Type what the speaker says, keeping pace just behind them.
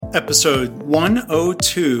Episode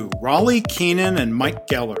 102, Raleigh Keenan and Mike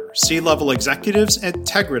Geller, C-level executives at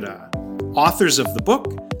Tegrita, authors of the book,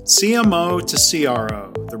 CMO to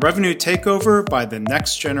CRO, the revenue takeover by the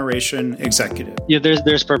next generation executive. Yeah,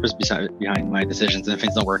 there's purpose behind my decisions, and if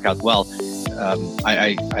things don't work out well,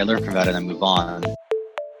 I learn from that and I move on.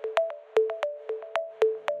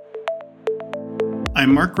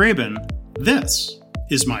 I'm Mark Graban. This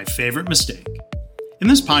is My Favorite Mistake. In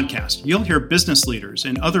this podcast, you'll hear business leaders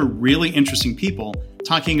and other really interesting people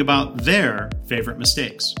talking about their favorite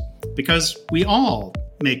mistakes. Because we all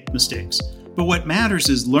make mistakes, but what matters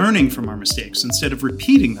is learning from our mistakes instead of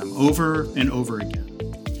repeating them over and over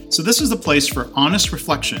again. So this is the place for honest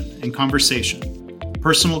reflection and conversation,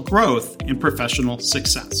 personal growth and professional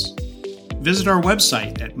success. Visit our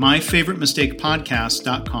website at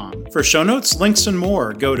myfavoritemistakepodcast.com. For show notes, links, and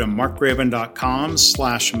more, go to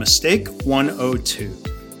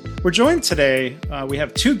markgraban.com/mistake102. We're joined today, we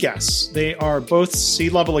have two guests. They are both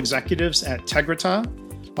C-level executives at Tegrita,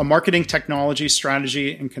 a marketing technology,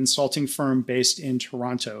 strategy, and consulting firm based in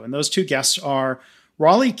Toronto. And those two guests are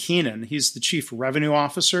Raleigh Keenan, he's the Chief Revenue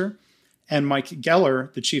Officer, and Mike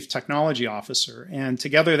Geller, the Chief Technology Officer. And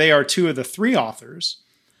together they are two of the three authors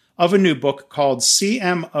of a new book called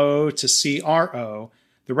CMO to CRO,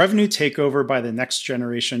 the revenue takeover by the next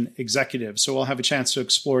generation executive. So we'll have a chance to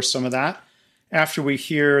explore some of that after we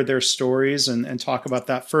hear their stories and talk about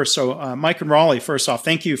that first. So Mike and Raleigh, first off,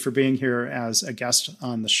 thank you for being here as a guest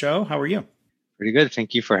on the show. How are you? Pretty good.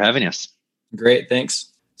 Thank you for having us. Great.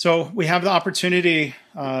 Thanks. So we have the opportunity.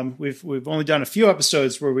 We've only done a few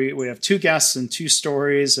episodes where we have two guests and two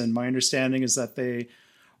stories. And my understanding is that they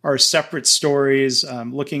are separate stories,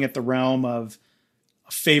 looking at the realm of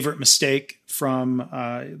a favorite mistake from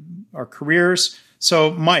our careers. So,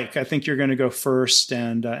 Mike, I think you're going to go first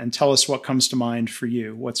and tell us what comes to mind for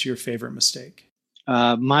you. What's your favorite mistake?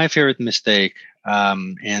 My favorite mistake,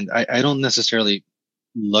 and I don't necessarily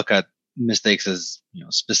look at mistakes as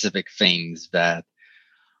specific things that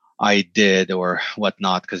I did or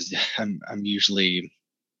whatnot, because I'm usually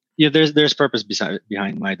there's purpose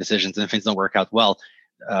behind my decisions, and if things don't work out well,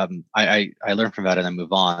 I learn from that and I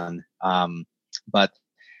move on. But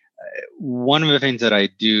one of the things that I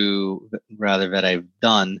do, rather that I've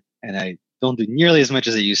done, and I don't do nearly as much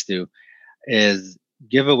as I used to, is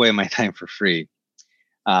give away my time for free,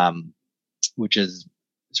 which is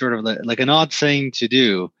sort of like an odd thing to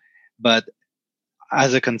do. But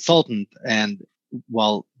as a consultant, and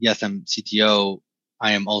while yes, I'm CTO,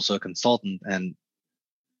 I am also a consultant, and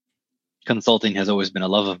consulting has always been a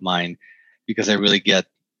love of mine, because I really get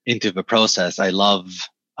into the process. I love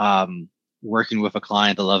working with a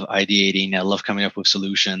client. I love ideating. I love coming up with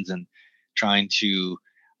solutions and trying to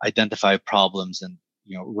identify problems and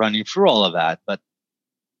running through all of that. But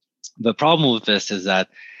the problem with this is that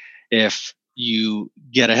if you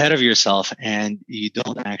get ahead of yourself and you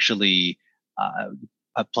don't actually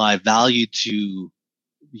apply value to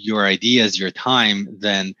your ideas, your time,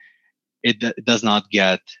 then it does not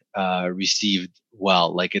get received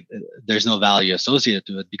well. There's no value associated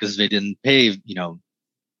to it because they didn't pay,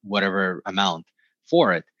 whatever amount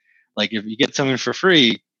for it. Like if you get something for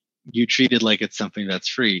free, you treat it like it's something that's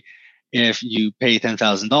free. If you pay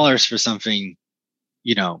 $10,000 for something,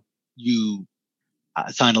 you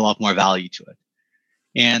assign a lot more value to it.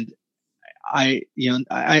 And I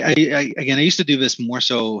used to do this more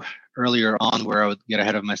so earlier on, where I would get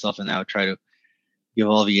ahead of myself and I would try to give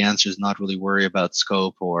all the answers, not really worry about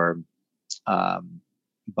scope or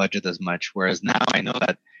budget as much. Whereas now I know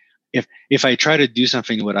that if I try to do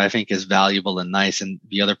something what I think is valuable and nice, and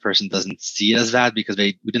the other person doesn't see it as that because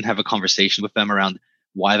we didn't have a conversation with them around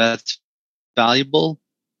why that's valuable,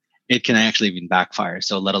 it can actually even backfire.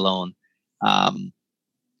 So let alone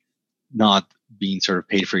not being sort of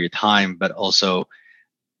paid for your time, but also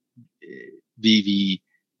the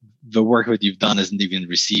work that you've done isn't even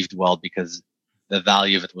received well because the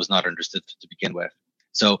value of it was not understood to begin with.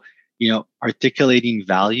 So, articulating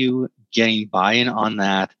value, getting buy-in on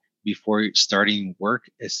that before starting work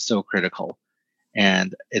is so critical.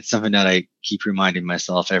 And it's something that I keep reminding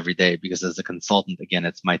myself every day, because as a consultant, again,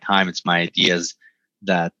 it's my time, it's my ideas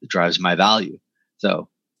that drives my value. So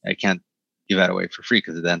I can't give that away for free,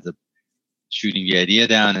 because it ends up shooting the idea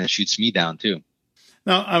down and it shoots me down too.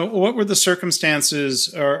 Now, what were the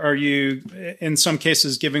circumstances? Are you, in some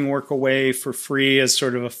cases, giving work away for free as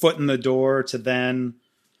sort of a foot in the door to then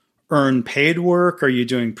earn paid work? Are you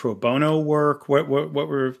doing pro bono work?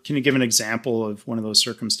 Can you give an example of one of those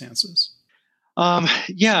circumstances?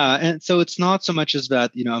 Yeah. And so it's not so much as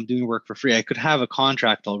that, I'm doing work for free. I could have a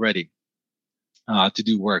contract already to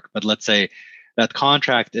do work, but let's say that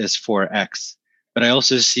contract is for X. but I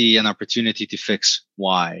also see an opportunity to fix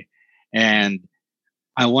Y. And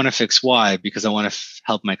I want to fix Y because I want to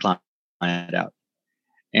help my client out.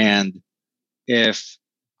 And if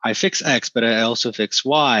I fix X, but I also fix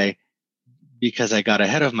Y because I got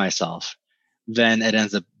ahead of myself, then it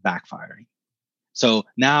ends up backfiring. So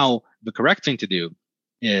now the correct thing to do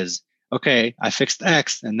is, okay, I fixed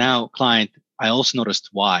X, and now client, I also noticed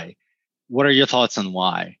Y. What are your thoughts on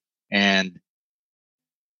Y? And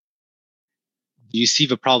do you see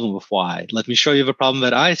the problem with Y? Let me show you the problem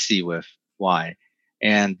that I see with Y.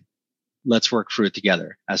 And let's work through it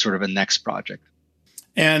together as sort of a next project.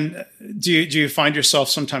 And do you find yourself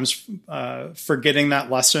sometimes forgetting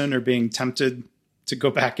that lesson or being tempted to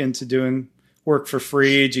go back into doing work for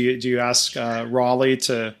free? Do you ask Raleigh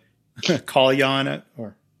to call you on it?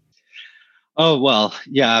 Or Oh, well,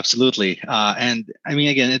 yeah, absolutely. And I mean,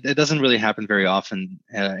 again, it doesn't really happen very often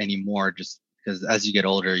anymore, just because as you get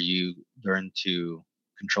older, you learn to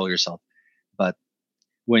control yourself. But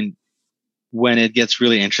when it gets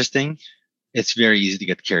really interesting, it's very easy to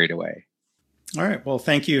get carried away. all right. Well,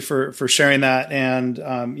 thank you for sharing that. And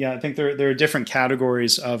yeah, I think there are different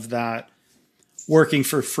categories of that working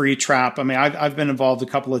for free trap. I mean, I've been involved a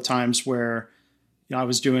couple of times where I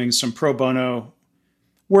was doing some pro bono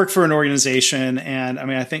work for an organization, and I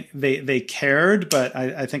mean, I think they cared, but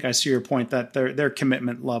I think I see your point that their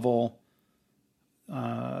commitment level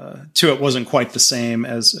to it wasn't quite the same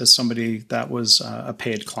as somebody that was a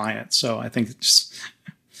paid client. So I think it's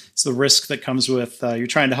the risk that comes with you're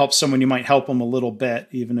trying to help someone. You might help them a little bit,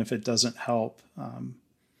 even if it doesn't help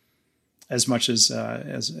as much as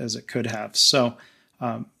it could have. So,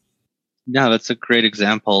 yeah, that's a great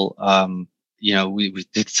example. We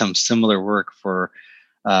did some similar work for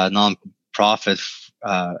non-profit,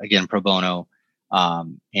 again, pro bono,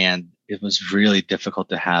 and it was really difficult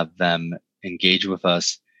to have them engage with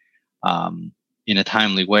us in a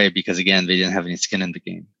timely way because, again, they didn't have any skin in the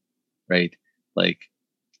game, right? Like,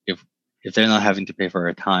 if they're not having to pay for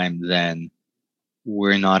our time, then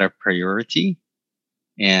we're not a priority,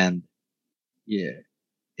 and yeah,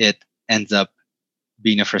 it ends up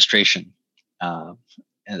being a frustration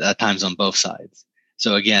at times on both sides.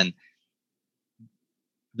 So again,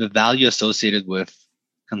 the value associated with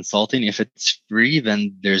consulting, if it's free,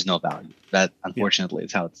 then there's no value. That unfortunately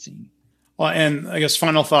is how it's seen. Well, and I guess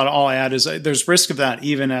final thought I'll add is there's risk of that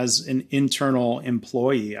even as an internal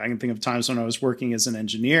employee. I can think of times when I was working as an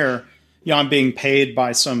engineer, I'm being paid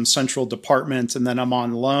by some central department, and then I'm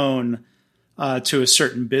on loan to a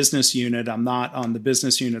certain business unit. I'm not on the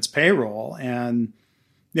business unit's payroll. And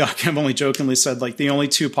I've only jokingly said, like, the only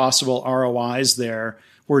two possible ROIs there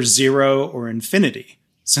were 0 or infinity,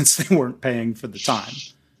 since they weren't paying for the time.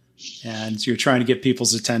 And you're trying to get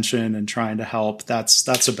people's attention and trying to help.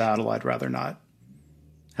 That's a battle I'd rather not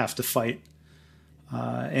have to fight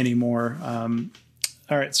anymore.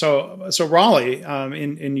 All right. So Raleigh,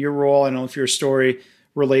 in your role, I don't know if your story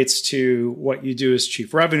relates to what you do as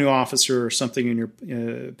chief revenue officer or something in your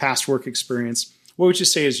past work experience. What would you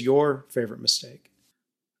say is your favorite mistake?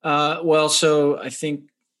 Well, so I think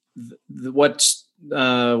what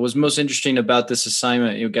was most interesting about this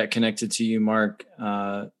assignment, it got connected to you, Mark,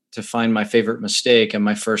 to find my favorite mistake. And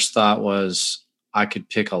my first thought was I could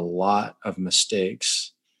pick a lot of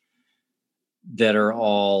mistakes that are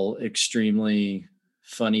all extremely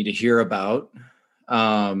funny to hear about.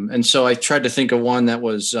 And so I tried to think of one that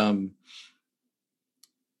was, I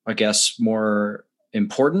guess, more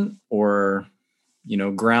important or,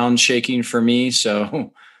 ground shaking for me.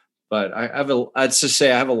 So, but I'd just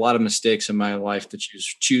say I have a lot of mistakes in my life to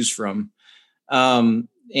choose from. And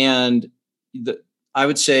I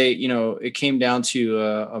would say, it came down to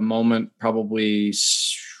a moment probably,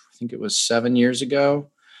 I think it was 7 years ago.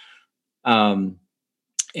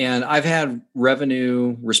 And I've had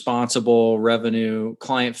revenue,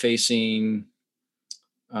 client facing,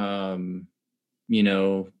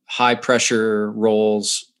 high pressure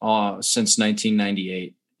roles since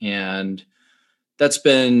 1998. And that's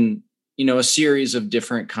been, a series of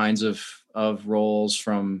different kinds of roles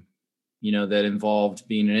from, that involved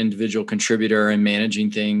being an individual contributor and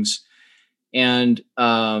managing things. And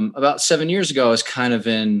about 7 years ago, I was kind of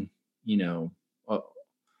in,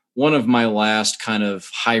 one of my last kind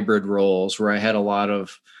of hybrid roles where I had a lot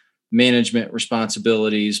of management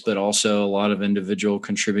responsibilities, but also a lot of individual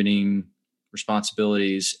contributing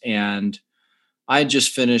responsibilities. And I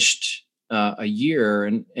just finished a year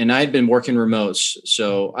and I'd been working remote.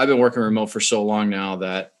 So I've been working remote for so long now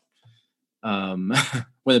that when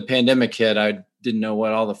the pandemic hit, I didn't know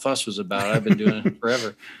what all the fuss was about. I've been doing it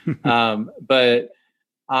forever. But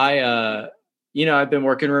I've been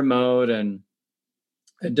working remote, and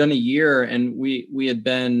I'd done a year, and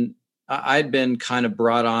I'd been kind of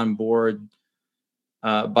brought on board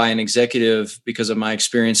by an executive because of my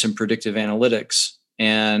experience in predictive analytics.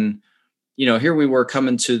 And, here we were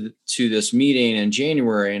coming to this meeting in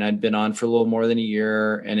January, and I'd been on for a little more than a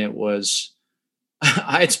year. And it was,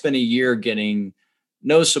 I'd spent a year getting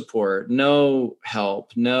no support, no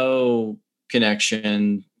help, no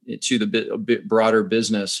connection to a bit broader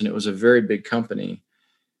business. And it was a very big company.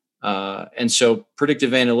 And so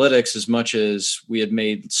predictive analytics, as much as we had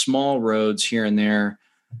made small roads here and there,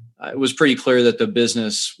 it was pretty clear that the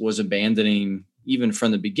business was abandoning, even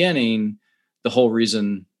from the beginning, the whole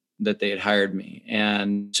reason that they had hired me.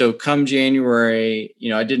 And so come January,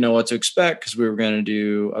 I didn't know what to expect, because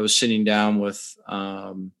I was sitting down with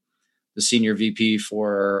the senior VP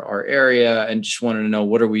for our area and just wanted to know,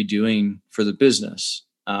 what are we doing for the business?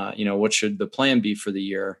 What should the plan be for the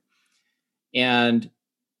year? And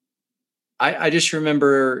I just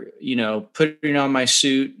remember, putting on my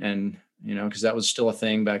suit and, because that was still a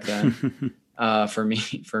thing back then for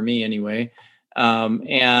me anyway.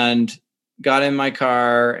 And got in my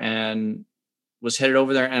car and was headed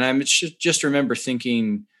over there. And I just remember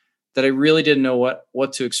thinking that I really didn't know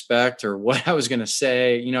what to expect or what I was going to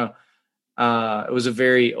say. It was a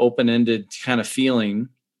very open-ended kind of feeling.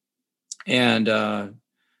 And I,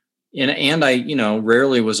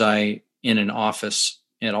 rarely was I in an office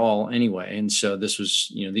at all anyway. And so this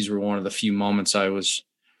was, these were one of the few moments I was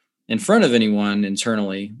in front of anyone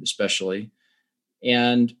internally, especially.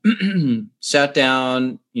 And sat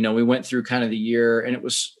down, we went through kind of the year,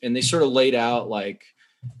 and they sort of laid out, like,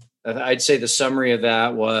 I'd say the summary of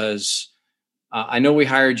that was, I know we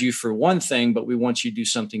hired you for one thing, but we want you to do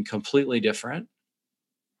something completely different.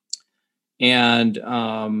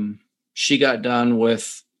 And she got done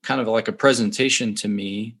with kind of like a presentation to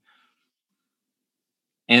me.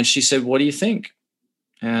 And she said, "What do you think?"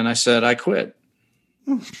 And I said, "I quit."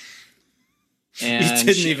 And you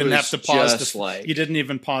didn't even have to pause. You didn't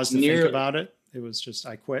even pause to think about it. It was just,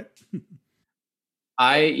 I quit.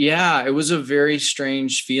 It was a very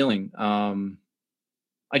strange feeling.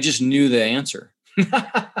 I just knew the answer.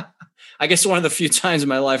 I guess one of the few times in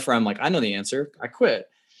my life where I'm like, I know the answer. I quit.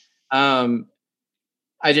 I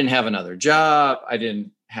didn't have another job. I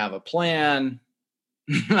didn't have a plan.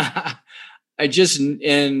 I just,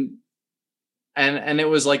 and it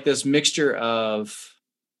was like this mixture of,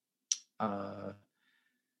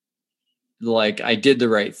 like, I did the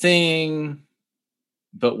right thing,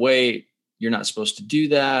 but wait, you're not supposed to do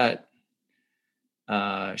that.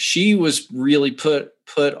 She was really put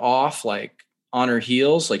off, like, on her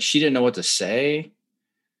heels. Like, she didn't know what to say.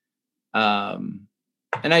 And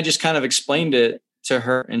I just kind of explained it to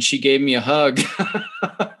her, and she gave me a hug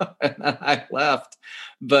and I left.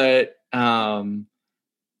 But,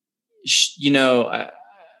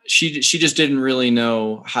 she just didn't really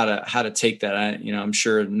know how to take that. I'm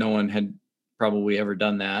sure no one had probably ever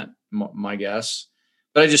done that, my guess.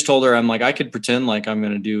 But I just told her, I'm like, I could pretend like I'm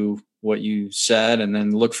going to do what you said and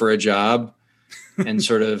then look for a job and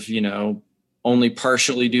sort of, only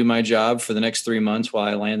partially do my job for the next 3 months while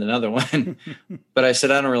I land another one. But I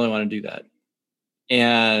said, I don't really want to do that.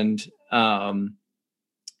 And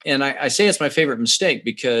I say it's my favorite mistake,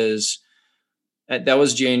 because that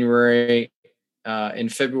was January. In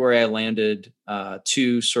February, I landed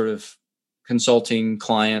 2 sort of consulting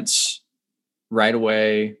clients right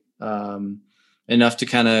away, enough to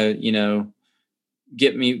kind of,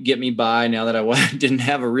 get me by now that I didn't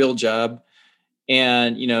have a real job,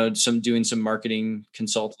 and, doing some marketing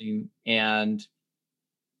consulting. And,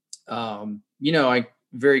 I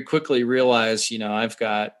very quickly realized, I've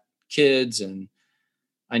got kids and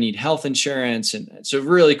I need health insurance. And so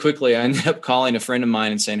really quickly, I ended up calling a friend of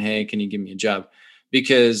mine and saying, "Hey, can you give me a job?"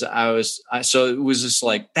 Because so it was just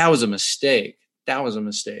like, that was a mistake.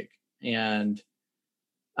 And,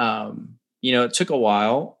 it took a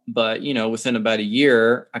while, but, within about a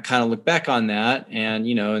year, I kind of look back on that, and,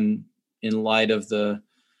 in light of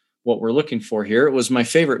what we're looking for here, it was my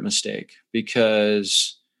favorite mistake,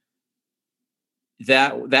 because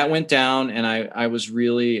that went down, and I was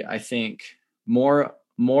really, I think, more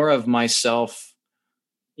of myself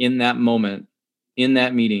in that moment, in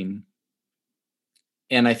that meeting.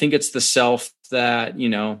 And I think it's the self that,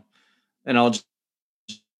 and I'll just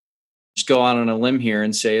go out on a limb here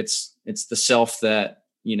and say it's the self that,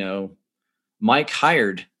 Mike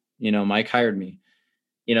hired me,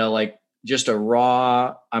 like, just a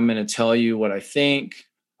raw, I'm going to tell you what I think.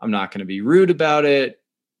 I'm not going to be rude about it.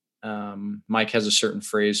 Mike has a certain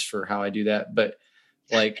phrase for how I do that, but,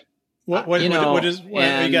 like, you got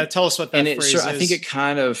to tell us what that phrase is. I think it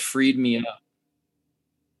kind of freed me up.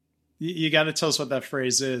 You got to tell us what that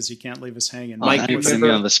phrase is. You can't leave us hanging. Mike, you're putting me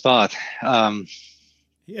on the spot.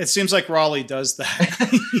 It seems like Raleigh does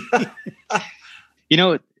that.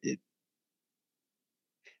 No,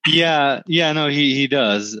 he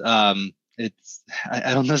does. I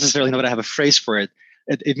don't necessarily know that I have a phrase for it.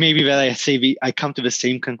 It may be that I come to the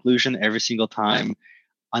same conclusion every single time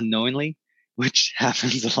unknowingly, which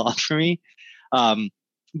happens a lot for me.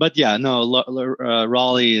 But yeah, no,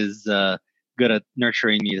 Raleigh is good at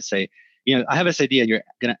nurturing me to say, I have this idea, you're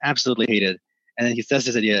going to absolutely hate it. And then he says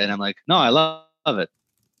this idea and I'm like, no, I love it.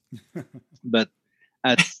 But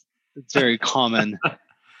it's very common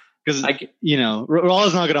because,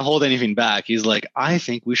 Raleigh's not going to hold anything back. He's like, I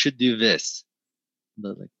think we should do this.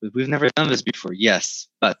 But like, we've never done this before. Yes,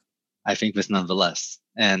 but I think this nonetheless.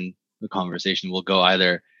 And the conversation will go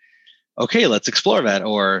either, okay, let's explore that,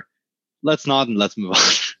 or let's not and let's move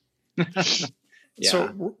on. Yeah.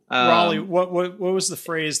 So, Raleigh, what was the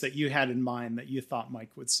phrase that you had in mind that you thought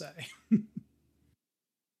Mike would say?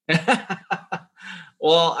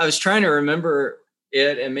 Well, I was trying to remember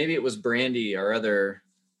it, and maybe it was Brandy, our other,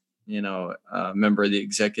 member of the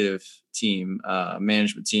executive team,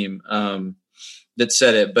 management team, that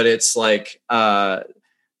said it. But it's like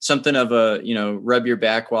something of a, rub your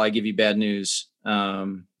back while I give you bad news.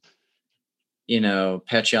 Pat you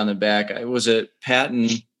on the back. Was it Patton?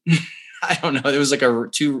 I don't know. It was like a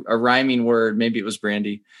rhyming word. Maybe it was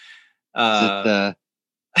Brandy. Pat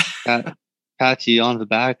you on the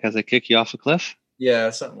back as I kick you off a cliff?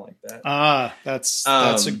 Yeah, something like that. That's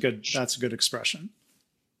a good expression.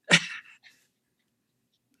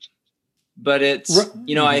 But it's,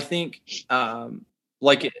 I think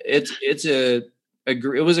like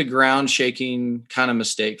it was a ground shaking kind of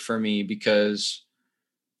mistake for me, because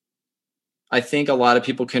I think a lot of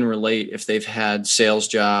people can relate if they've had sales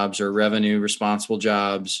jobs or revenue responsible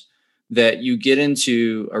jobs, that you get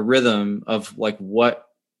into a rhythm of like what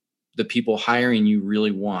the people hiring you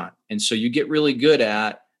really want. And so you get really good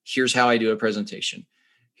at, here's how I do a presentation.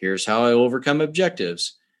 Here's how I overcome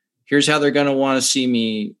objectives. Here's how they're going to want to see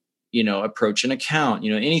me, approach an account,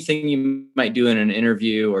 anything you might do in an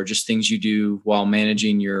interview or just things you do while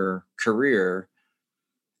managing your career.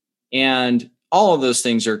 And all of those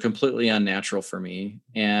things are completely unnatural for me.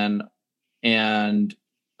 And from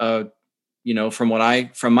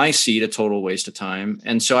my seat, a total waste of time.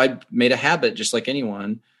 And so I made a habit, just like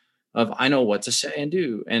anyone, of I know what to say and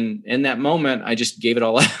do. And in that moment, I just gave it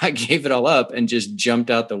all up and just jumped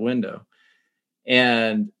out the window.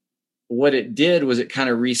 And what it did was it kind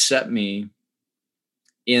of reset me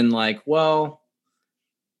in like, well,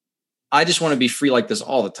 I just want to be free like this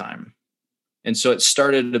all the time. And so it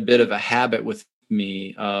started a bit of a habit with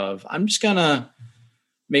me of, I'm just going to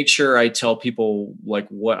make sure I tell people like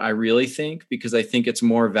what I really think, because I think it's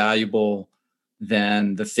more valuable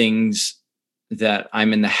than the things that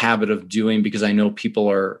I'm in the habit of doing, because I know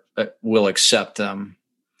people will accept them.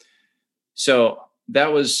 So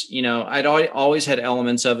that was, I'd always had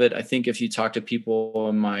elements of it. I think if you talk to people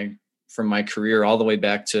from my career all the way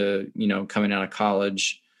back to, coming out of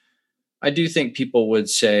college, I do think people would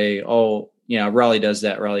say, oh, Raleigh does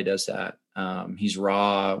that. He's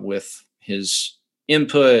raw with his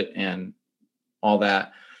input and all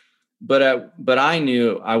that. But I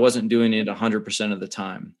knew I wasn't doing it 100% of the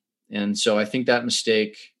time. And so I think that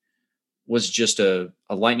mistake was just a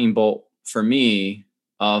lightning bolt for me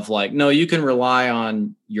of like, no, you can rely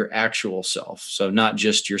on your actual self. So not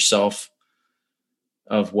just yourself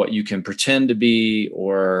of what you can pretend to be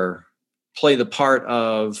or play the part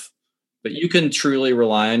of, but you can truly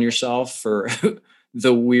rely on yourself for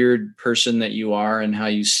the weird person that you are and how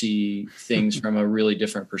you see things from a really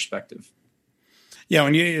different perspective. Yeah.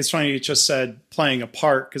 It's funny you just said playing a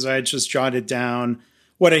part, because I had just jotted down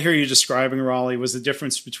what I hear you describing, Raleigh, was the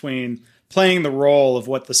difference between playing the role of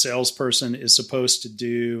what the salesperson is supposed to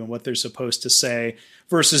do and what they're supposed to say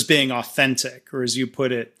versus being authentic, or as you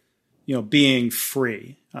put it, being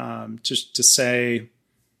free, just to say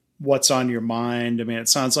what's on your mind. I mean, it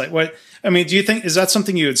sounds like do you think, is that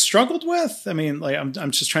something you had struggled with? I mean, like,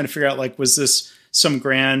 I'm just trying to figure out, like, was this some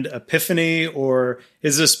grand epiphany, or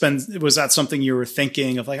was that something you were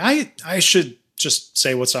thinking of, like, I should just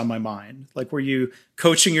say what's on my mind? Like, were you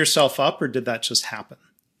coaching yourself up, or did that just happen?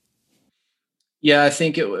 Yeah, I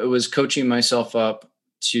think it was coaching myself up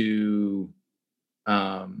to,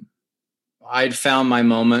 I'd found my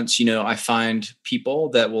moments. I find people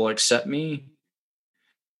that will accept me,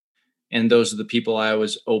 and those are the people I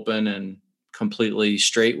was open and completely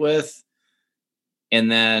straight with.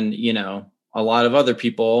 And then, a lot of other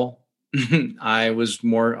people I was a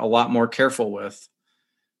lot more careful with.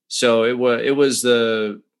 So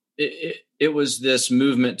it it was this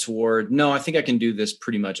movement toward, no, I think I can do this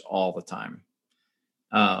pretty much all the time.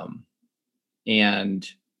 And,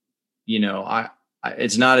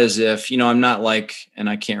 it's not as if, I'm not like, and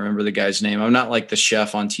I can't remember the guy's name. I'm not like the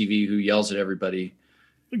chef on TV who yells at everybody.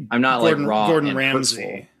 I'm not like raw Gordon and Ramsay.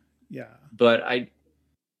 hurtful. Yeah. But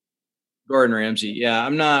Gordon Ramsay. Yeah.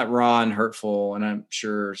 I'm not raw and hurtful. And I'm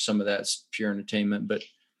sure some of that's pure entertainment, but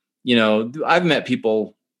I've met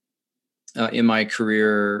people in my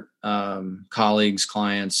career, colleagues,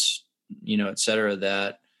 clients, et cetera,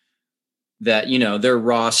 that their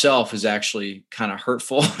raw self is actually kind of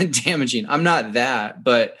hurtful and damaging. I'm not that,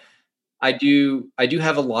 but I do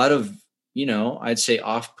have a lot of, I'd say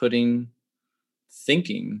off-putting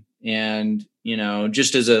thinking. And,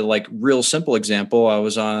 just as a real simple example, I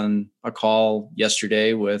was on a call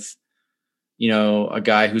yesterday with, a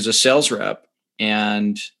guy who's a sales rep,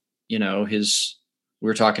 and, we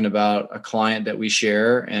were talking about a client that we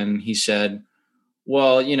share, and he said,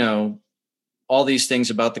 well, all these things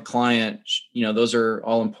about the client, those are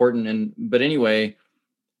all important. But anyway,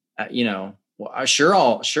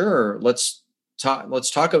 sure. Let's talk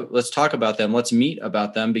about them. Let's meet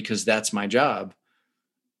about them, because that's my job.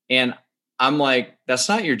 And I'm like, that's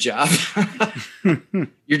not your job.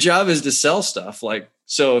 Your job is to sell stuff.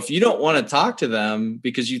 So if you don't want to talk to them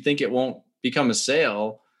because you think it won't become a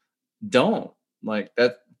sale, don't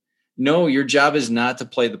that. No, your job is not to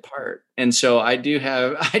play the part. And so I do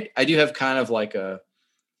have kind of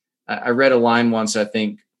I read a line once, I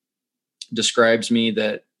think describes me,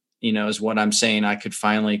 that, is what I'm saying I could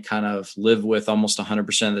finally kind of live with almost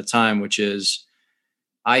 100% of the time, which is,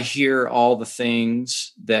 I hear all the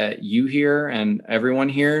things that you hear and everyone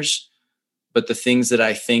hears, but the things that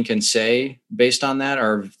I think and say based on that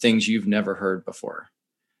are things you've never heard before.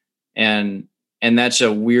 And that's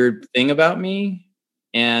a weird thing about me.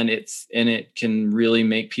 And it can really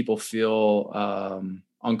make people feel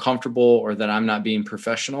uncomfortable, or that I'm not being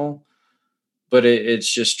professional, but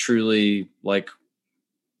it's just truly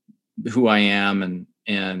who I am.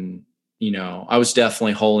 And, I was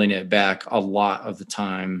definitely holding it back a lot of the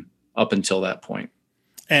time up until that point.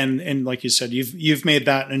 And like you said, you've made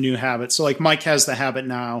that a new habit. So Mike has the habit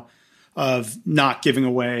now of not giving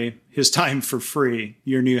away his time for free.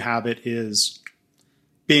 Your new habit is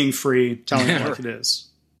being free, telling it like it is.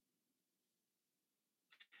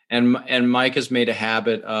 And Mike has made a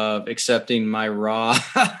habit of accepting my raw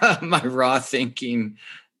thinking,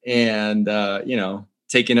 and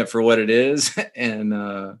taking it for what it is,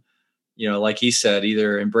 and like he said,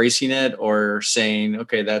 either embracing it or saying,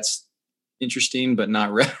 okay, that's interesting, but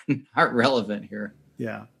not relevant here.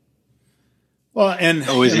 Yeah. Well, and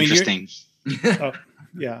always interesting. Oh,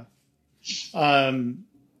 yeah.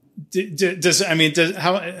 Does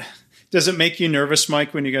it make you nervous,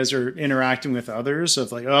 Mike, when you guys are interacting with others,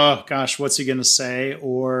 of oh gosh, what's he going to say?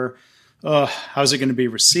 Or, oh, how's it going to be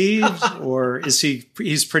received? Or is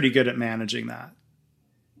he's pretty good at managing that?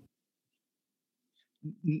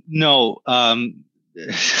 No,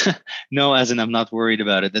 no, as in I'm not worried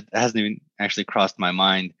about it. That hasn't even actually crossed my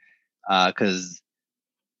mind. Cause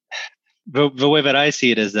the way that I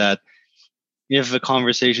see it is that if the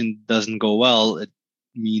conversation doesn't go well, it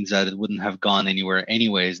means that it wouldn't have gone anywhere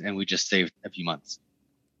anyways, and we just saved a few months.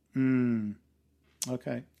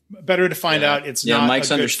 Okay. Better to find out it's not Mike's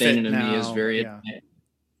a good understanding fit of now. me is very I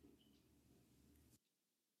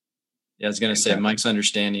was going to say, Mike's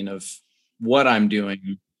understanding of what I'm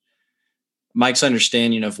doing. Mike's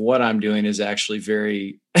understanding of what I'm doing is actually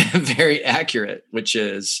very, very accurate, which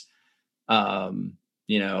is,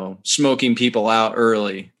 smoking people out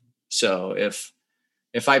early. So if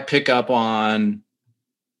I pick up on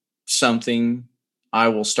something, I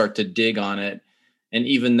will start to dig on it. And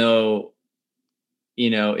even though,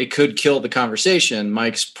 it could kill the conversation,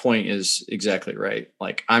 Mike's point is exactly right.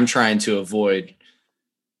 I'm trying to avoid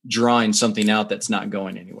drawing something out that's not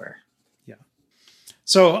going anywhere. Yeah.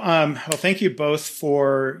 So, well, thank you both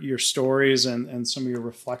for your stories and some of your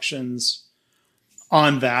reflections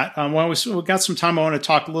on that. Well, we've got some time. I want to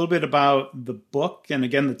talk a little bit about the book. And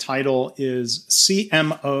again, the title is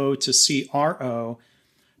CMO to CRO,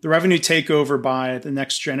 The Revenue Takeover by the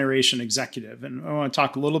Next Generation Executive. And I want to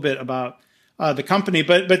talk a little bit about the company,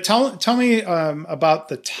 but tell me about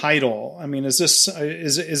the title. I mean, is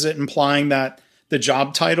it implying that the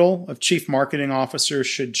job title of Chief Marketing Officer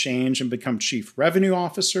should change and become Chief Revenue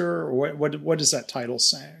Officer, or what is that title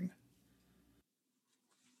saying?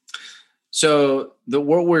 So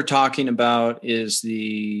what we're talking about is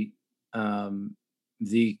the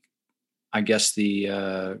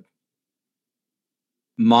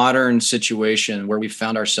modern situation where we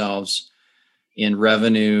found ourselves in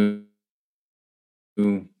revenue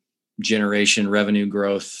generation, revenue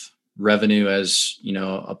growth, revenue as,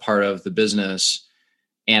 a part of the business,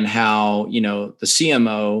 and how, the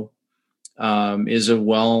CMO is a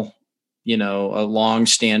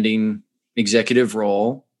long-standing executive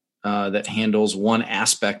role that handles one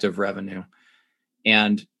aspect of revenue.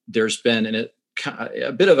 And there's been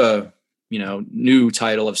a bit of a, new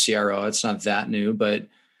title of CRO. It's not that new, but,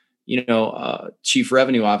 chief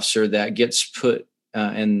revenue officer that gets put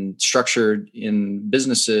and structured in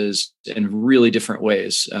businesses in really different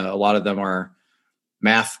ways. A lot of them are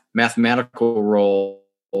mathematical roles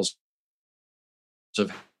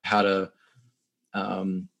of how to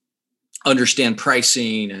understand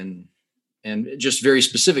pricing and just very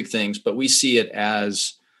specific things. But we see it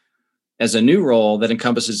as a new role that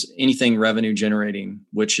encompasses anything revenue generating,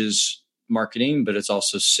 which is marketing, but it's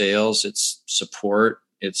also sales, it's support,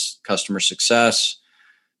 it's customer success,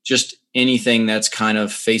 just anything that's kind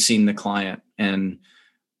of facing the client. And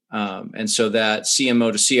so that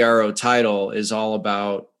CMO to CRO title is all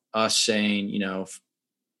about us saying,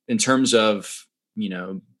 in terms of,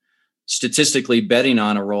 statistically betting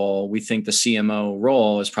on a role, we think the CMO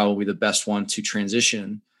role is probably the best one to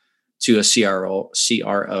transition to a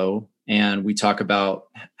CRO. And we talk about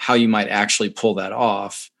how you might actually pull that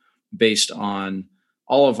off based on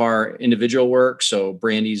all of our individual work. So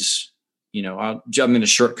Brandy's, I'm going to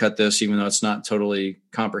shortcut this, even though it's not totally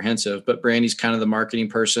comprehensive, but Brandy's kind of the marketing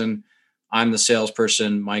person. I'm the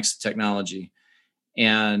salesperson. Mike's the technology.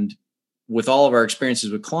 And with all of our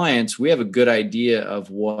experiences with clients, we have a good idea of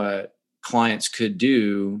what clients could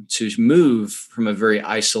do to move from a very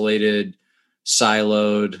isolated,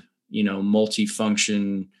 siloed,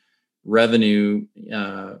 multi-function revenue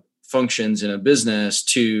functions in a business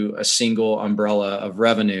to a single umbrella of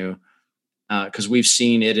revenue. Because we've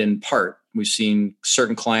seen it in part. We've seen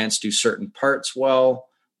certain clients do certain parts well,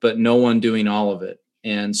 but no one doing all of it.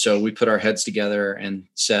 And so we put our heads together and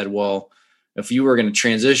said, well, if you were going to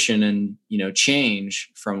transition and,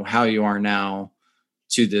 change from how you are now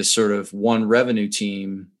to this sort of one revenue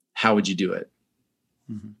team, how would you do it?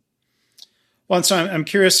 Mm-hmm. Well, and so I'm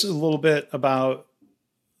curious a little bit about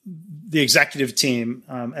the executive team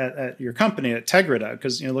at your company at Tegrita,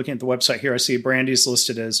 because, looking at the website here, I see Brandy's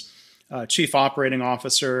listed as Chief Operating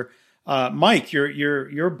Officer. Mike,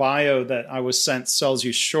 your bio that I was sent sells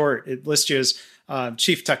you short. It lists you as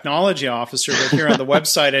Chief Technology Officer, but here on the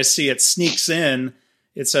website, I see it sneaks in.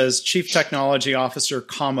 It says Chief Technology Officer,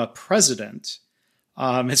 President.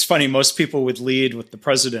 It's funny, most people would lead with the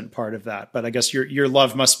president part of that, but I guess your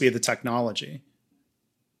love must be the technology.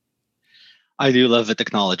 I do love the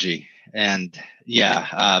technology, and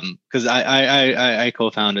because I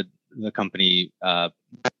co-founded the company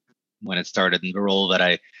when it started, and the role that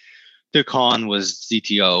I took on was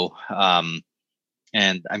CTO.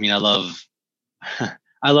 And I mean, I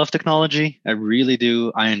love technology. I really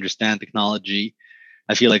do. I understand technology.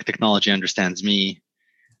 I feel like technology understands me.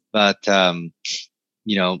 But,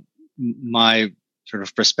 my sort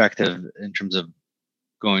of perspective in terms of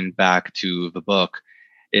going back to the book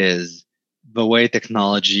is the way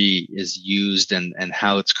technology is used and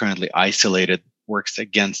how it's currently isolated works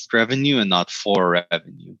against revenue and not for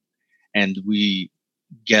revenue. And we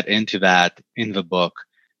get into that in the book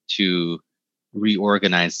to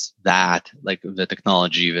reorganize that, like the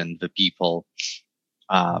technology and the people,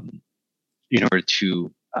 in order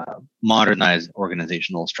to modernize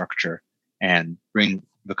organizational structure and bring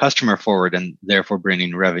the customer forward, and therefore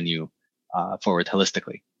bringing revenue forward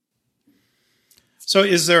holistically. So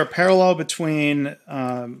is there a parallel between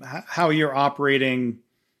how you're operating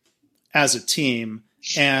as a team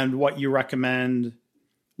and what you recommend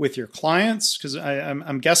with your clients? Because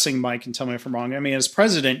I'm guessing, Mike, can tell me if I'm wrong. I mean, as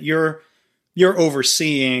president, you're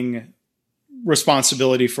overseeing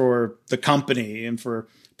responsibility for the company and for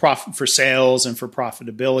sales and for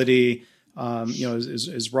profitability.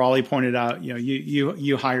 As Raleigh pointed out,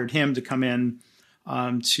 you hired him to come in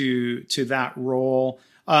to that role.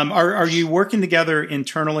 Are you working together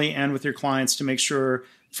internally and with your clients to make sure,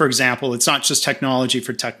 for example, it's not just technology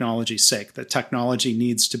for technology's sake, that technology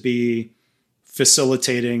needs to be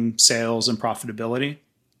facilitating sales and profitability?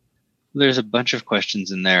 There's a bunch of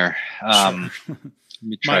questions in there. Sure. Let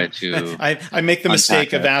me try to. I make the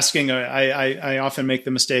mistake of asking. I often make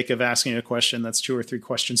the mistake of asking a question that's two or three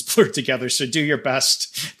questions blurred together. So do your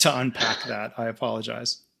best to unpack that. I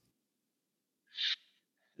apologize.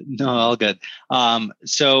 No, all good.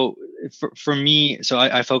 So for me,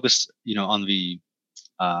 I focus, on the.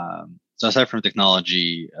 So aside from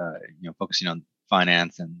technology, focusing on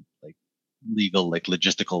finance and like legal, like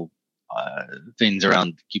logistical things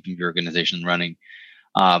around keeping your organization running.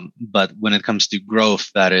 But when it comes to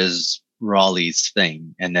growth, that is Raleigh's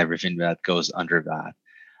thing and everything that goes under that.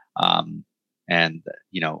 And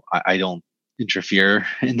I don't interfere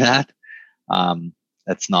in that.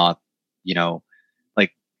 That's not,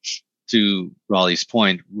 like, to Raleigh's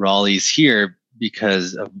point, Raleigh's here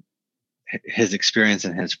because of his experience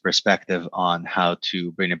and his perspective on how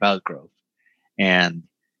to bring about growth. And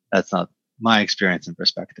that's not my experience and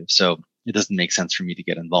perspective. So it doesn't make sense for me to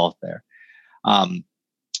get involved there.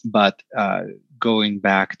 But going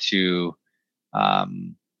back to,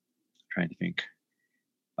 trying to think.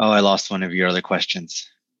 Oh, I lost one of your other questions.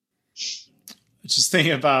 Just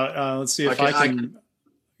thinking about, let's see if I can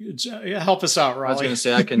help us out, Raleigh. I was going to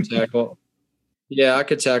say I can tackle. Yeah, I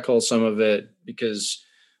could tackle some of it, because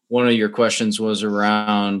one of your questions was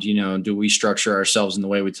around, do we structure ourselves in the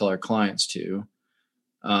way we tell our clients to?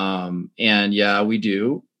 And yeah, we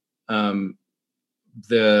do.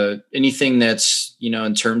 Anything that's,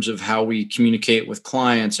 in terms of how we communicate with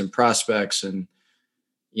clients and prospects and,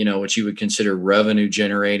 what you would consider revenue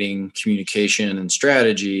generating communication and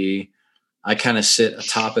strategy, I kind of sit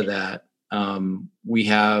atop of that. We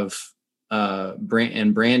have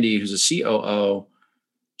Brandy, who's a COO.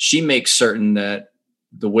 She makes certain that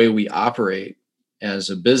the way we operate as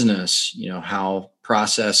a business, how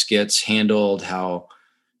process gets handled, how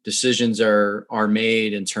decisions are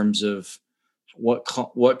made in terms of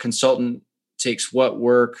what consultant takes what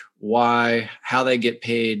work, why, how they get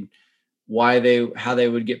paid, how they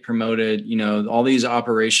would get promoted, all these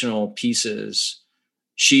operational pieces.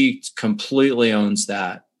 She completely owns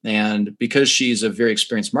that. And because she's a very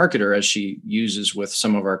experienced marketer, as she uses with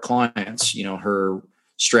some of our clients, her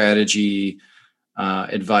strategy,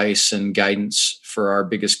 advice and guidance for our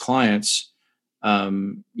biggest clients,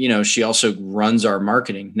 she also runs our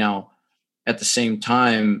marketing. Now, at the same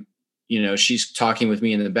time, she's talking with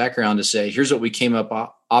me in the background to say, here's what we came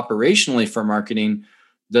up operationally for marketing.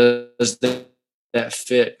 Does that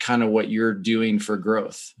fit kind of what you're doing for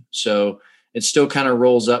growth? So it still kind of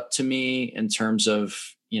rolls up to me in terms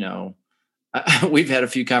of, we've had a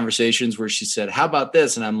few conversations where she said, how about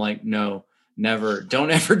this? And I'm like, no, never, don't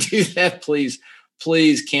ever do that.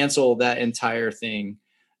 Please cancel that entire thing.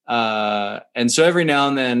 And so every now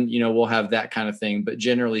and then, we'll have that kind of thing, but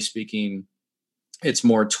generally speaking, it's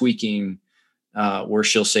more tweaking, where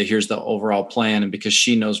she'll say, here's the overall plan. And because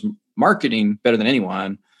she knows marketing better than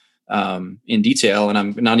anyone, in detail, and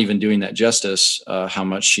I'm not even doing that justice, how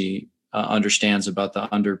much she understands about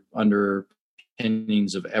the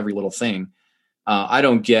underpinnings of every little thing. I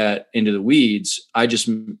don't get into the weeds. I just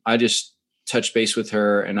touch base with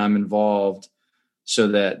her, and I'm involved so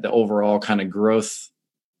that the overall kind of growth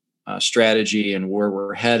strategy and where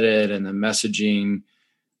we're headed and the messaging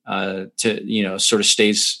sort of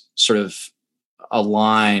stays sort of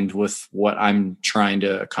aligned with what I'm trying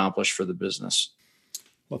to accomplish for the business.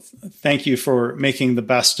 Well, thank you for making the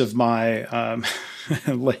best of my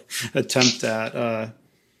attempt at a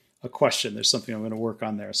question. There's something I'm going to work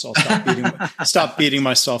on there, so I'll stop beating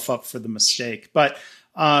myself up for the mistake. But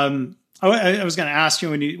I was going to ask you,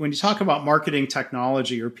 when you talk about marketing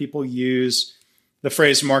technology, or people use the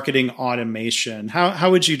phrase marketing automation,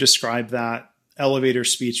 how would you describe that elevator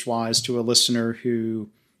speech wise to a listener who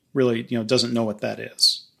really doesn't know what that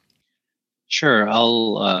is? Sure,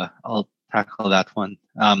 I'll tackle that one.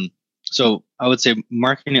 So I would say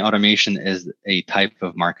marketing automation is a type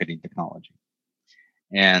of marketing technology.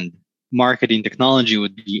 And marketing technology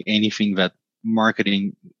would be anything that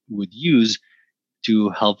marketing would use to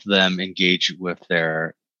help them engage with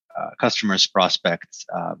their customers, prospects,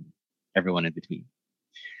 everyone in between.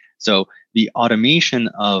 So the automation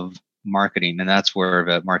of marketing, and that's where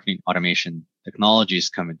the marketing automation technologies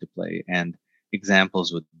come into play. And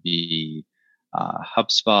examples would be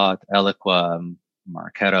HubSpot, Eloqua,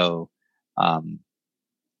 Marketo, and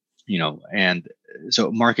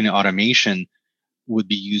so marketing automation would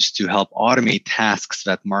be used to help automate tasks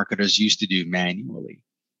that marketers used to do manually.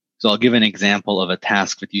 So I'll give an example of a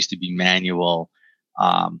task that used to be manual,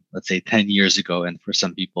 let's say 10 years ago, and for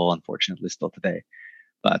some people, unfortunately, still today.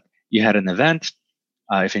 But you had an event.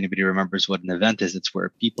 If anybody remembers what an event is, it's where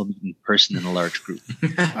people meet in person in a large group.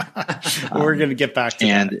 We're going to get back to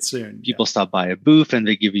that soon. People stop by a booth and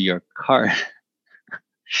they give you your card.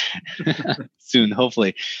 Soon,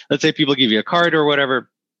 hopefully. Let's say people give you a card or whatever,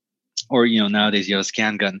 or nowadays you have a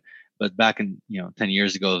scan gun. But back in 10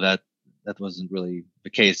 years ago, that wasn't really the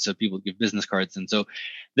case. So people give business cards, and so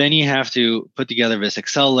then you have to put together this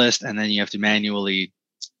Excel list, and then you have to manually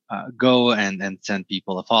go and send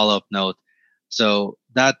people a follow-up note. So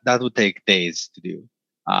that would take days to do.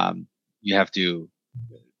 It's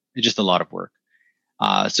just a lot of work.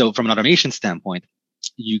 So from an automation standpoint,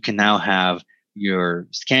 you can now have your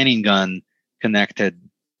scanning gun connected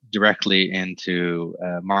directly into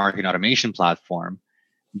a marketing automation platform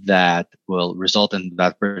that will result in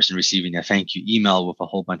that person receiving a thank you email with a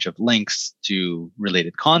whole bunch of links to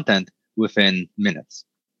related content within minutes.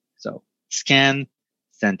 So scan,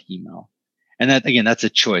 send email. And that, again, that's a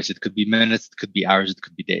choice. It could be minutes, it could be hours, it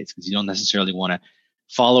could be days, because you don't necessarily want to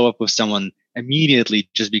follow up with someone immediately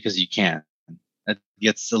just because you can. That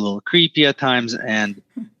gets a little creepy at times, and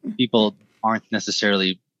people aren't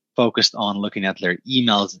necessarily focused on looking at their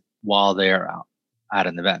emails while they're out at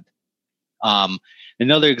an event.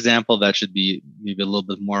 Another example that should be maybe a little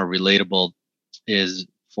bit more relatable is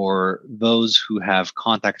for those who have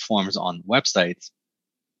contact forms on websites,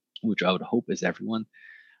 which I would hope is everyone.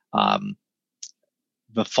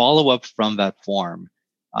 The follow-up from that form,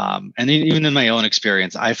 and even in my own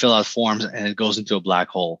experience, I fill out forms and it goes into a black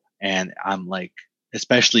hole. And I'm like,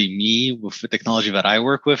 especially me with the technology that I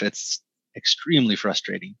work with, it's extremely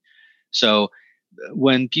frustrating. So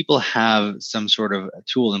when people have some sort of a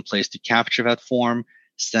tool in place to capture that form,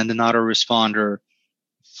 send an autoresponder,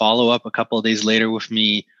 follow up a couple of days later with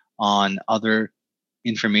me on other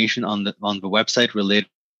information on the website related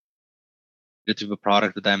to the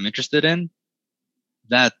product that I'm interested in,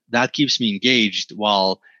 that keeps me engaged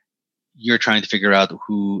while you're trying to figure out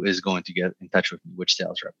who is going to get in touch with me, which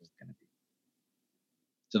sales rep is going to be.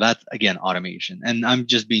 So that's, again, automation. And I'm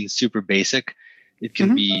just being super basic. It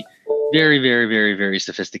can be very, very, very, very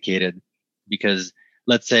sophisticated, because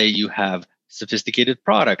let's say you have sophisticated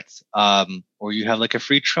products, or you have like a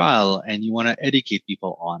free trial and you want to educate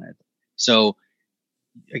people on it. So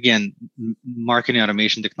again, marketing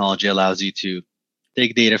automation technology allows you to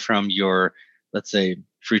take data from your, let's say,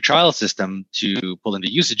 free trial system to pull in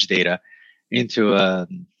the usage data into a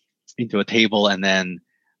table, and then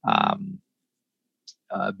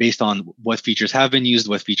based on what features have been used,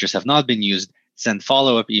 what features have not been used, send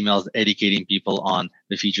follow-up emails educating people on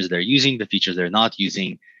the features they're using, the features they're not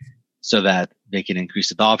using, so that they can increase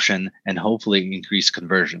adoption and hopefully increase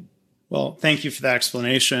conversion. Well, thank you for that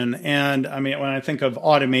explanation. And I mean, when I think of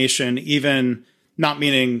automation, even not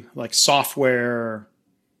meaning like software,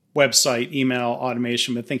 website, email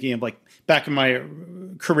automation, but thinking of like back in my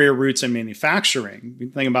career roots in manufacturing,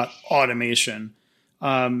 thinking about automation,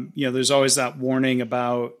 there's always that warning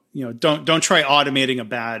about, don't try automating a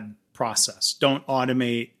bad process. Don't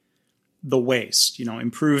automate the waste,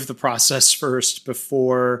 improve the process first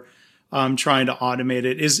before trying to automate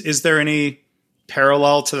it. Is there any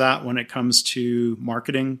parallel to that when it comes to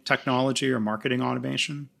marketing technology or marketing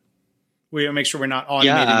automation? We make sure we're not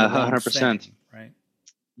automating the wrong 100%. thing, right?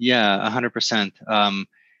 Yeah, 100%.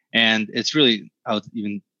 And it's really, I would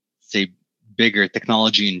even say, bigger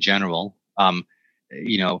technology in general.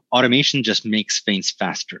 Automation just makes things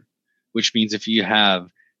faster, which means if you have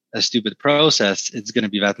a stupid process, it's going to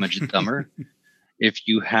be that much dumber. If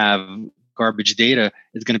you have garbage data,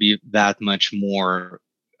 it's going to be that much more,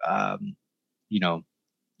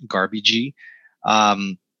 garbagey.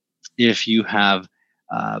 If you have,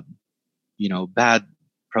 bad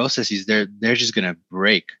processes, they're just going to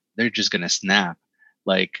break. They're just going to snap.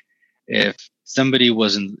 Like if somebody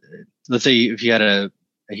let's say if you had a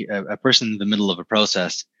person in the middle of a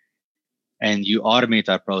process and you automate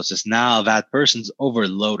that process, now that person's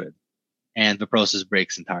overloaded and the process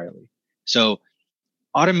breaks entirely. So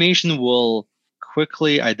automation will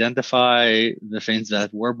quickly identify the things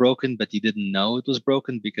that were broken, but you didn't know it was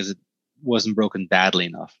broken because it wasn't broken badly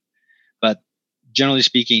enough. But generally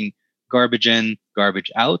speaking, garbage in,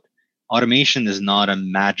 garbage out. Automation is not a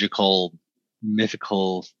magical,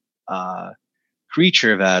 mythical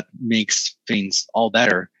creature that makes things all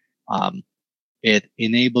better. It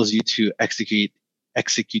enables you to execute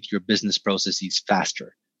your business processes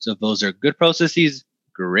faster. So if those are good processes,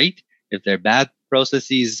 great. If they're bad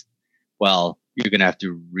processes, well, you're going to have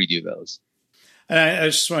to redo those. And I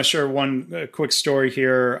just want to share one quick story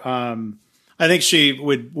here. I think she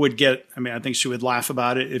would get, I think she would laugh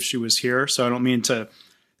about it if she was here. So I don't mean to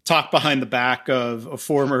talk behind the back of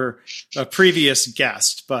a previous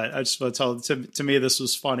guest, but I just want to tell, to me, this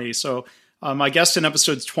was funny. So my guest in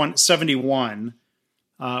episode 71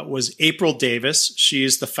 was April Davis. She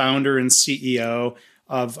is the founder and CEO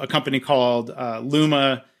of a company called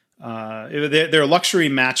Luma. They're luxury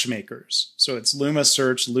matchmakers. So it's Luma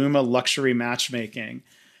Search, Luma Luxury Matchmaking.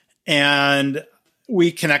 And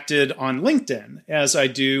we connected on LinkedIn, as I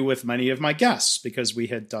do with many of my guests, because we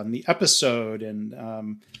had done the episode.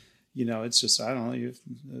 And, it's just, I don't know, you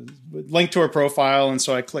link to her profile. And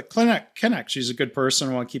so I click connect. She's a good person.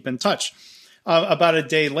 I want to keep in touch. About a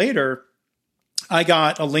day later, I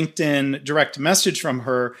got a LinkedIn direct message from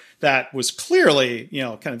her that was clearly,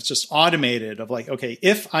 kind of just automated of like, okay,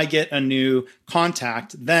 if I get a new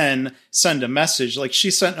contact, then send a message. Like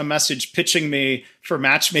she sent a message pitching me for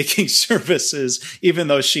matchmaking services, even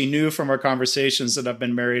though she knew from our conversations that I've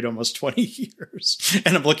been married almost 20 years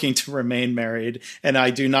and I'm looking to remain married and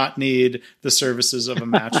I do not need the services of a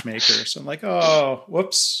matchmaker. So I'm like, oh,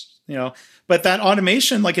 whoops, but that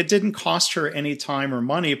automation, like it didn't cost her any time or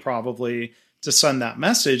money probably to send that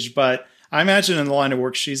message. But I imagine in the line of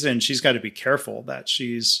work she's in, she's got to be careful that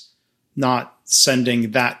she's not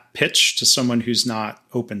sending that pitch to someone who's not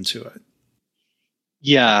open to it.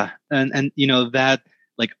 Yeah. And that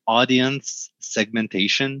like audience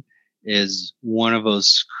segmentation is one of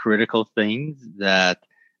those critical things that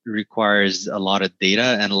requires a lot of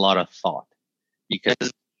data and a lot of thought,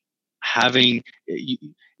 because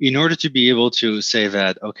in order to be able to say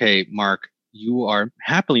that, okay, Mark, you are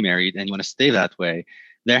happily married and you want to stay that way,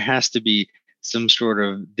 there has to be some sort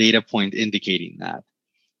of data point indicating that.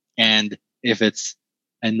 And if it's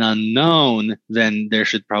an unknown, then there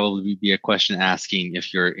should probably be a question asking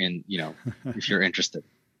if you're if you're interested.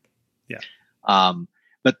 Yeah.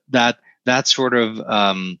 But that sort of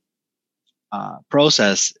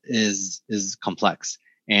process is complex,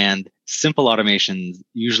 and simple automations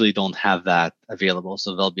usually don't have that available.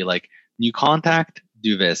 So they'll be like, new contact,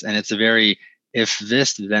 do this. And it's a very, if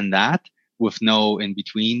this, then that, with no in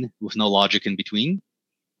between, with no logic in between.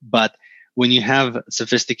 But when you have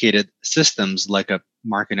sophisticated systems like a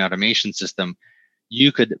marketing automation system,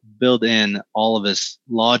 you could build in all of this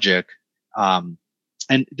logic. And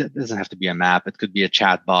it doesn't have to be a map. It could be a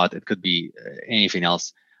chat bot. It could be anything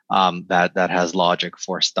else that has logic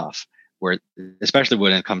for stuff, where, especially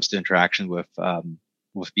when it comes to interaction with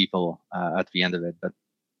people at the end of it. But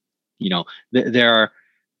there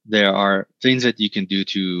are things that you can do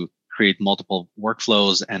to create multiple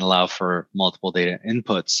workflows and allow for multiple data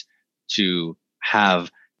inputs to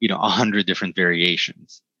have 100 different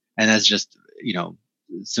variations, and that's just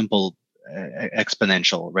simple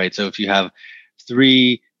exponential, right? So if you have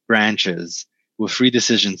 3 branches with 3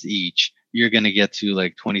 decisions each, you're going to get to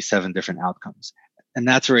like 27 different outcomes, and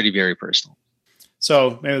that's already very personal.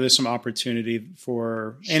 So maybe there's some opportunity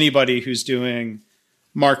for anybody who's doing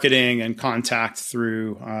marketing and contact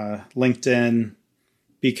through LinkedIn.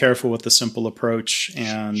 Be careful with the simple approach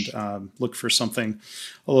and look for something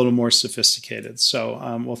a little more sophisticated. So,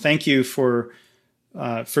 well, thank you for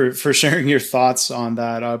sharing your thoughts on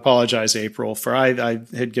that. I apologize, April, for I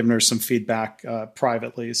had given her some feedback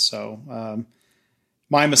privately. So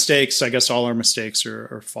my mistakes, I guess all our mistakes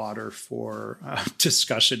are fodder for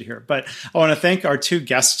discussion here. But I want to thank our 2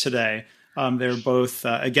 guests today. They're both,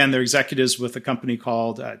 again, they're executives with a company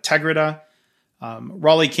called Tegrita.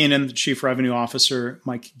 Raleigh Keenan, the Chief Revenue Officer,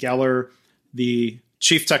 Mike Geller, the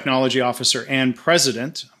Chief Technology Officer and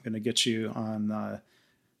President. I'm going to get you on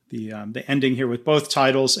the ending here with both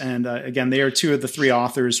titles. And again, they are 2 of the 3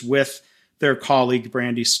 authors with their colleague,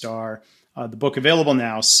 Brandy Starr. The book available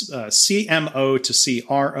now, CMO to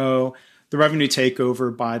CRO, The Revenue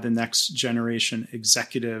Takeover by the Next Generation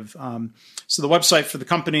Executive. So the website for the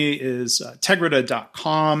company is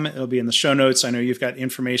tegrita.com. It'll be in the show notes. I know you've got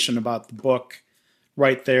information about the book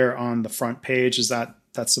right there on the front page.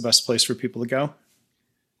 That's the best place for people to go?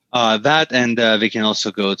 That, and they can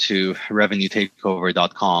also go to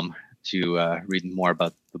revenuetakeover.com to read more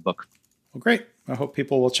about the book. Well, great. I hope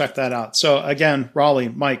people will check that out. So again, Raleigh,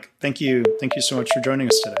 Mike, thank you. Thank you so much for joining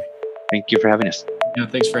us today. Thank you for having us. Yeah,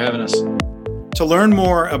 thanks for having us. To learn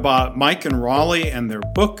more about Mike and Raleigh and their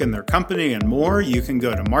book and their company and more, you can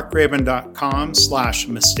go to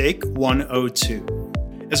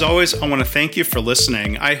markgraban.com/mistake102. As always, I want to thank you for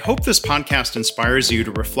listening. I hope this podcast inspires you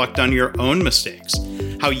to reflect on your own mistakes,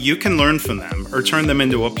 how you can learn from them or turn them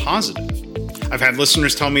into a positive. I've had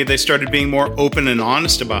listeners tell me they started being more open and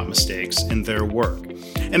honest about mistakes in their work.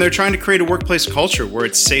 And they're trying to create a workplace culture where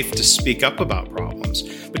it's safe to speak up about problems,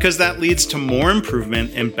 because that leads to more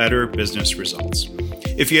improvement and better business results.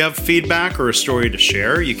 If you have feedback or a story to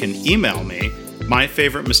share, you can email me,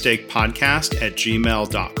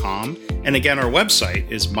 myfavoritemistakepodcast@gmail.com. And again, our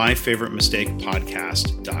website is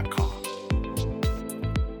myfavoritemistakepodcast.com.